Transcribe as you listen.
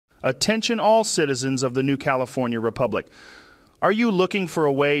Attention all citizens of the new California Republic. Are you looking for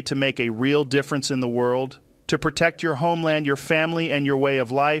a way to make a real difference in the world? To protect your homeland, your family, and your way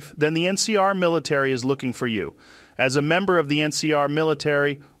of life? Then the NCR military is looking for you. As a member of the NCR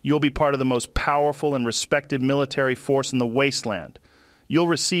military, you'll be part of the most powerful and respected military force in the wasteland. You'll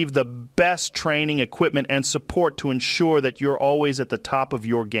receive the best training, equipment, and support to ensure that you're always at the top of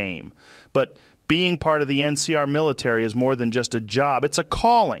your game. But being part of the NCR military is more than just a job. It's a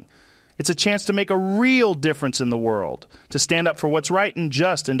calling. It's a chance to make a real difference in the world, to stand up for what's right and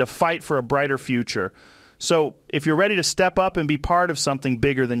just, and to fight for a brighter future. So if you're ready to step up and be part of something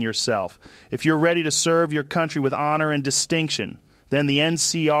bigger than yourself, if you're ready to serve your country with honor and distinction, then the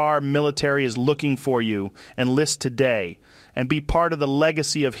NCR military is looking for you. Enlist today and be part of the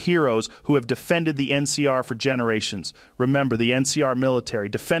legacy of heroes who have defended the NCR for generations. Remember, the NCR military,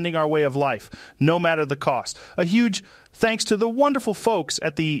 defending our way of life, no matter the cost. A huge thanks to the wonderful folks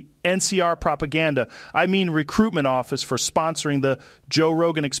at the NCR Propaganda, Recruitment Office, for sponsoring the Joe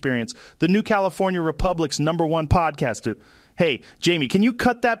Rogan Experience, the New California Republic's #1 podcast. Hey, Jamie, can you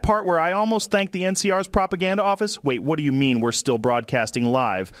cut that part where I almost thanked the NCR's Propaganda Office? Wait, what do you mean we're still broadcasting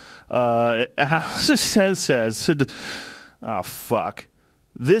live? Oh, fuck.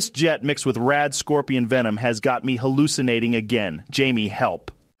 This jet mixed with rad scorpion venom has got me hallucinating again. Jamie,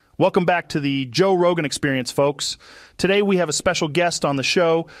 help. Welcome back to the Joe Rogan Experience, folks. Today we have a special guest on the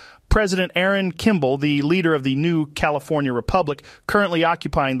show, President Aaron Kimball, the leader of the new California Republic, currently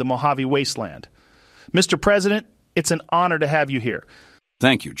occupying the Mojave Wasteland. Mr. President, it's an honor to have you here.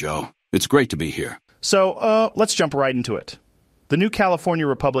 Thank you, Joe. It's great to be here. So, let's jump right into it. The new California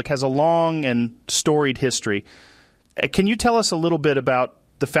Republic has a long and storied history. Can you tell us a little bit about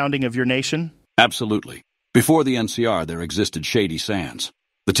the founding of your nation? Absolutely. Before the NCR, there existed Shady Sands.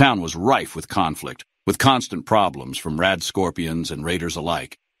 The town was rife with conflict, with constant problems from rad scorpions and raiders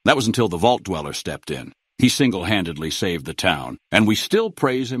alike. That was until the Vault Dweller stepped in. He single-handedly saved the town, and we still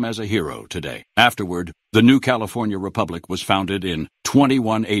praise him as a hero today. Afterward, the new California Republic was founded in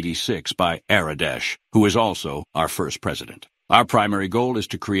 2186 by Aradesh, who is also our first president. Our primary goal is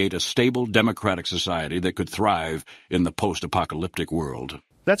to create a stable democratic society that could thrive in the post-apocalyptic world.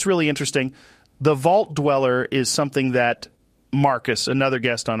 That's really interesting. The Vault Dweller is something that Marcus, another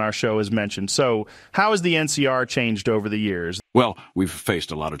guest on our show, has mentioned. So how has the NCR changed over the years? Well, we've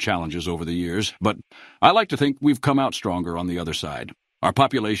faced a lot of challenges over the years, but I like to think we've come out stronger on the other side. Our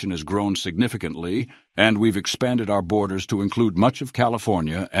population has grown significantly, and we've expanded our borders to include much of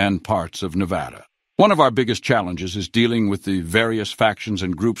California and parts of Nevada. One of our biggest challenges is dealing with the various factions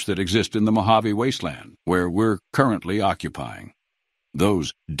and groups that exist in the Mojave Wasteland, where we're currently occupying.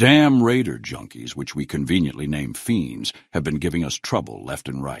 Those damn raider junkies, which we conveniently name fiends, have been giving us trouble left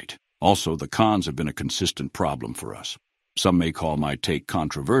and right. Also, the cons have been a consistent problem for us. Some may call my take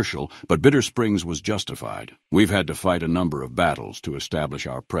controversial, but Bitter Springs was justified. We've had to fight a number of battles to establish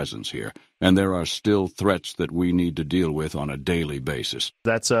our presence here, and there are still threats that we need to deal with on a daily basis.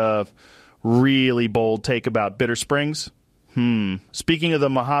 That's a really bold take about Bitter Springs. Speaking of the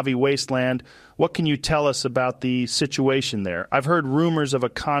Mojave Wasteland, what can you tell us about the situation there? I've heard rumors of a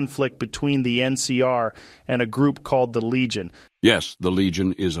conflict between the NCR and a group called the Legion. Yes, the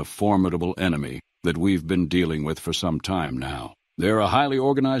Legion is a formidable enemy that we've been dealing with for some time now. They're a highly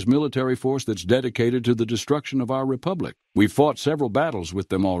organized military force that's dedicated to the destruction of our republic. We've fought several battles with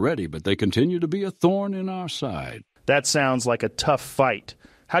them already, but they continue to be a thorn in our side. That sounds like a tough fight.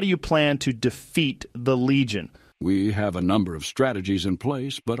 How do you plan to defeat the Legion? We have a number of strategies in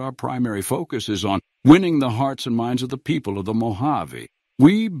place, but our primary focus is on winning the hearts and minds of the people of the Mojave.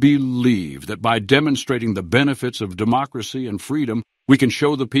 We believe that by demonstrating the benefits of democracy and freedom, we can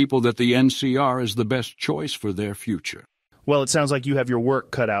show the people that the NCR is the best choice for their future. Well, it sounds like you have your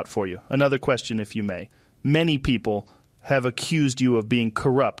work cut out for you. Another question, if you may. Many people have accused you of being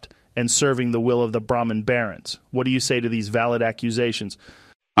corrupt and serving the will of the Brahmin barons. What do you say to these valid accusations?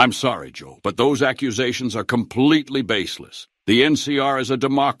 I'm sorry, Joe, but those accusations are completely baseless. The NCR is a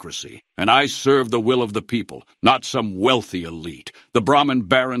democracy, and I serve the will of the people, not some wealthy elite. The Brahmin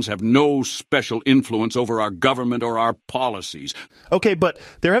barons have no special influence over our government or our policies. Okay, but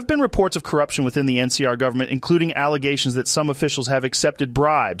there have been reports of corruption within the NCR government, including allegations that some officials have accepted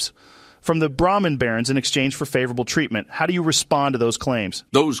bribes from the Brahmin barons in exchange for favorable treatment. How do you respond to those claims?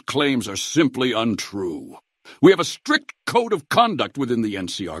 Those claims are simply untrue. We have a strict code of conduct within the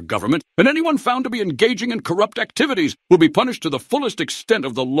NCR government, and anyone found to be engaging in corrupt activities will be punished to the fullest extent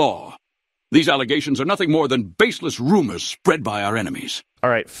of the law. These allegations are nothing more than baseless rumors spread by our enemies. All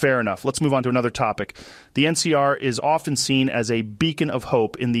right, fair enough. Let's move on to another topic. The NCR is often seen as a beacon of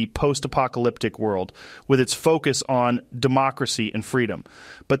hope in the post-apocalyptic world, with its focus on democracy and freedom.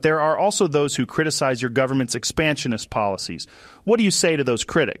 But there are also those who criticize your government's expansionist policies. What do you say to those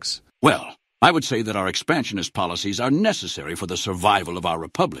critics? Well, I would say that our expansionist policies are necessary for the survival of our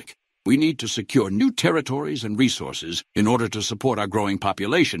republic. We need to secure new territories and resources in order to support our growing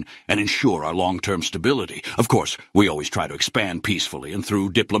population and ensure our long-term stability. Of course, we always try to expand peacefully and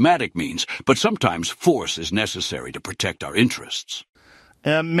through diplomatic means, but sometimes force is necessary to protect our interests.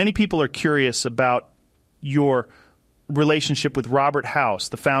 Many people are curious about your relationship with Robert House,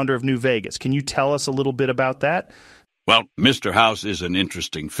 the founder of New Vegas. Can you tell us a little bit about that? Well, Mr. House is an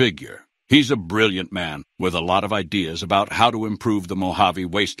interesting figure. He's a brilliant man with a lot of ideas about how to improve the Mojave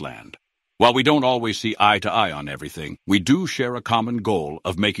Wasteland. While we don't always see eye to eye on everything, we do share a common goal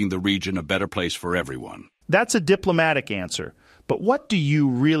of making the region a better place for everyone. That's a diplomatic answer. But what do you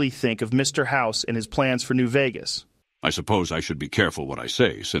really think of Mr. House and his plans for New Vegas? I suppose I should be careful what I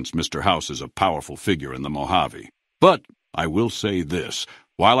say, since Mr. House is a powerful figure in the Mojave. But I will say this.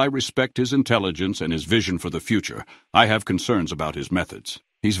 While I respect his intelligence and his vision for the future, I have concerns about his methods.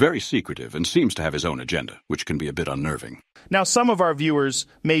 He's very secretive and seems to have his own agenda, which can be a bit unnerving. Now, some of our viewers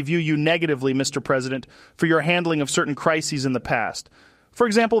may view you negatively, Mr. President, for your handling of certain crises in the past. For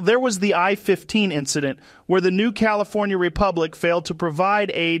example, there was the I-15 incident where the new California Republic failed to provide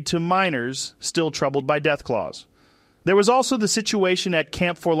aid to miners still troubled by death claws. There was also the situation at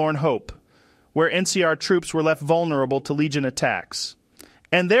Camp Forlorn Hope, where NCR troops were left vulnerable to Legion attacks.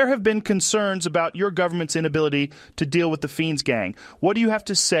 And there have been concerns about your government's inability to deal with the Fiends gang. What do you have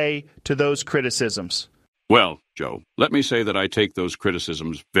to say to those criticisms? Well, Joe, let me say that I take those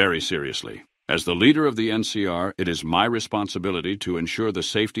criticisms very seriously. As the leader of the NCR, it is my responsibility to ensure the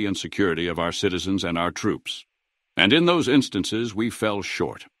safety and security of our citizens and our troops. And in those instances, we fell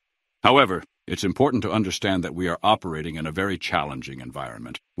short. However, it's important to understand that we are operating in a very challenging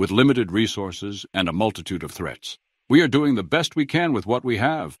environment, with limited resources and a multitude of threats. We are doing the best we can with what we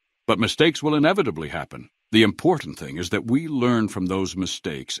have, but mistakes will inevitably happen. The important thing is that we learn from those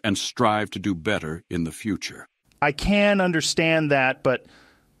mistakes and strive to do better in the future. I can understand that, but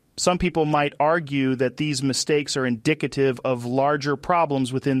some people might argue that these mistakes are indicative of larger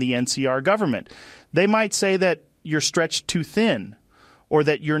problems within the NCR government. They might say that you're stretched too thin, or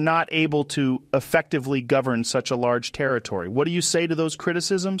that you're not able to effectively govern such a large territory. What do you say to those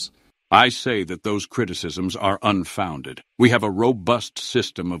criticisms? I say that those criticisms are unfounded. We have a robust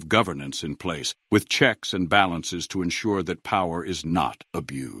system of governance in place, with checks and balances to ensure that power is not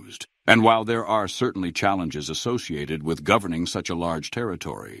abused. And while there are certainly challenges associated with governing such a large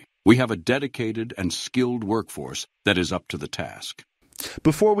territory, we have a dedicated and skilled workforce that is up to the task.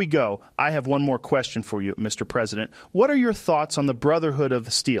 Before we go, I have one more question for you, Mr. President. What are your thoughts on the Brotherhood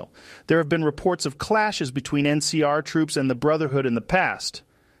of Steel? There have been reports of clashes between NCR troops and the Brotherhood in the past,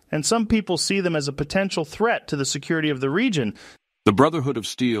 and some people see them as a potential threat to the security of the region. The Brotherhood of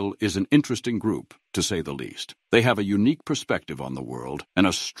Steel is an interesting group, to say the least. They have a unique perspective on the world and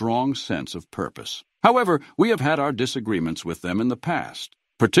a strong sense of purpose. However, we have had our disagreements with them in the past,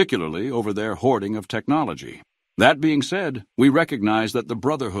 particularly over their hoarding of technology. That being said, we recognize that the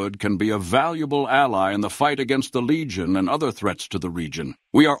Brotherhood can be a valuable ally in the fight against the Legion and other threats to the region.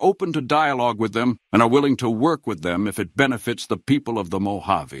 We are open to dialogue with them and are willing to work with them if it benefits the people of the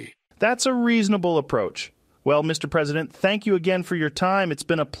Mojave. That's a reasonable approach. Well, Mr. President, thank you again for your time. It's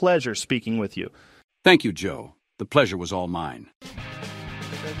been a pleasure speaking with you. Thank you, Joe. The pleasure was all mine.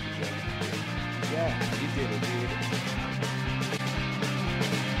 Thank you, Joe. Yeah, you did it.